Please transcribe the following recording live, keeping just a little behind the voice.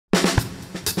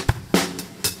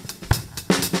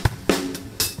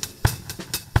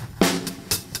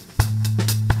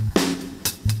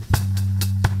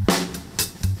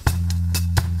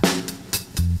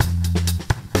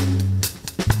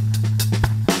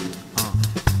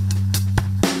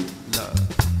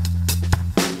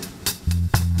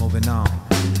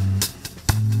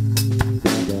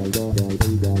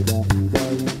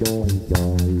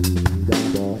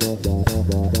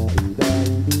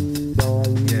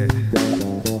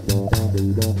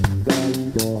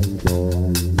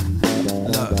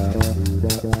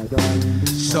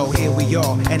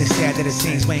all, and it's sad that it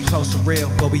seems we ain't close to real,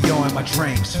 but we are in my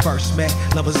dreams. First met,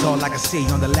 love is all I can see.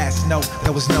 On the last note,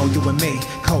 there was no you and me.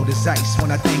 Cold as ice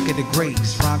when I think of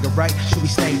degrees. Wrong or right, should we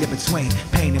stay in between?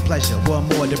 Pain and pleasure, what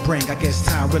more to bring? I guess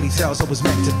time really tells what was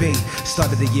meant to be.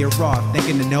 Started the year off,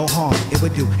 thinking of no harm it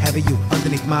would do, having you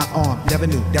underneath my arm. Never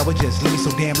knew that would just leave me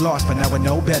so damn lost, but now I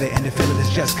know better, and the feeling is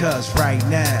just cause right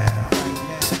now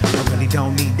I really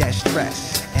don't need that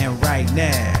stress. And right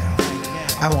now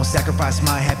I won't sacrifice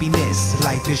my happiness.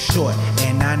 Life is short,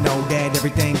 and I know that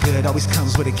everything good always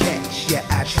comes with a catch. Yeah,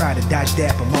 I try to dodge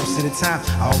that, but most of the time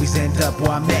I always end up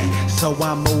where I'm at. So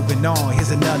I'm moving on.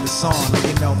 Here's another song, let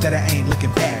you know that I ain't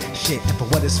looking back. Shit, and for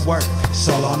what it's worth, it's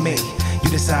all on me. You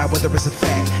decide whether it's a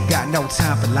fact. Got no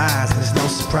time for lies, and it's no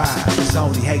surprise. It's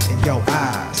only hate in your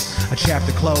eyes. A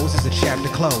chapter closed is a chapter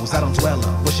closed. I don't dwell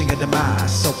on wishing a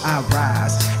demise, so I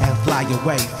rise and fly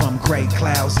away from gray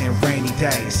clouds and rainy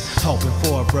days, hoping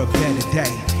for a better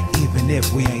day, even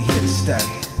if we ain't here to stay.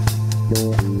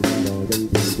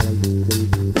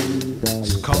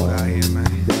 It's cold out here, man.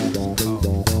 It's cold.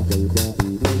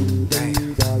 Damn.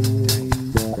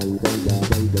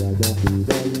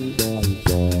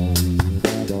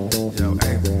 Yo,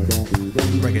 Abel,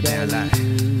 break it down like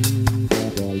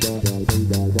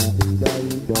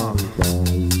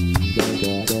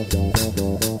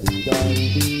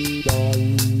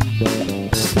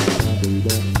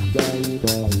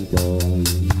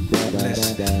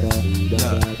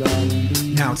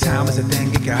now time is a thing,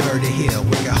 it can hurt to heal.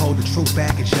 We can hold the truth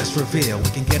back and just reveal. We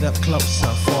can get up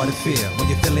closer for the feel. When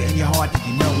you feel it in your heart, then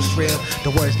you know it's real.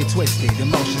 The words get twisted,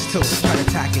 emotions too. Try to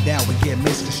talk it out, we get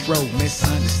misconstrued,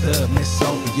 misunderstood,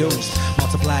 misoverused.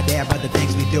 Multiply that by the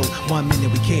things we do. 1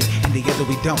 minute we care, and the other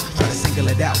we don't. Try to single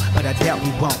it out, but I doubt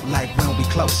we won't. Like when we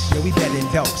close, yeah, we better than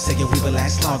dope. Saying we will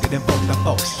last longer than both the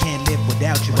folks. Can't live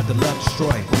without you, but the love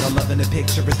destroyed. With no love in the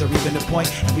picture, is there even a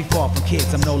point? And we fall from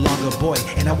kids, I'm no longer a boy,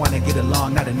 and I wanna get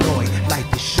along, not annoyed. Life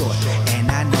is short,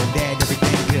 and I know that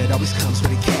everything good always comes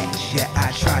with a catch. Yeah,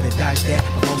 I try to dodge that,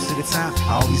 but most of the time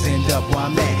I always end up where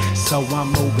I'm at. So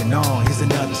I'm moving on. Here's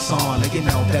another song, let you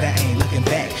know that I ain't looking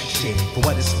back. Shit, for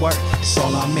what it's worth, it's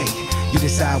all on me. You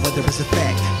decide whether it's a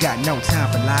fact. Got no time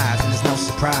for lies, and there's no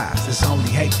surprise. There's only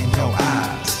hate in your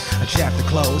eyes. A chapter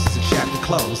closed is a chapter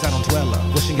closed. I don't dwell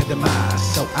on wishing a demise,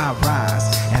 so I rise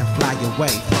and fly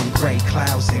away from gray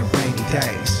clouds and rainy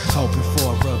days, hoping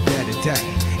for a better day,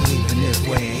 even if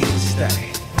we ain't here to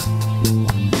stay.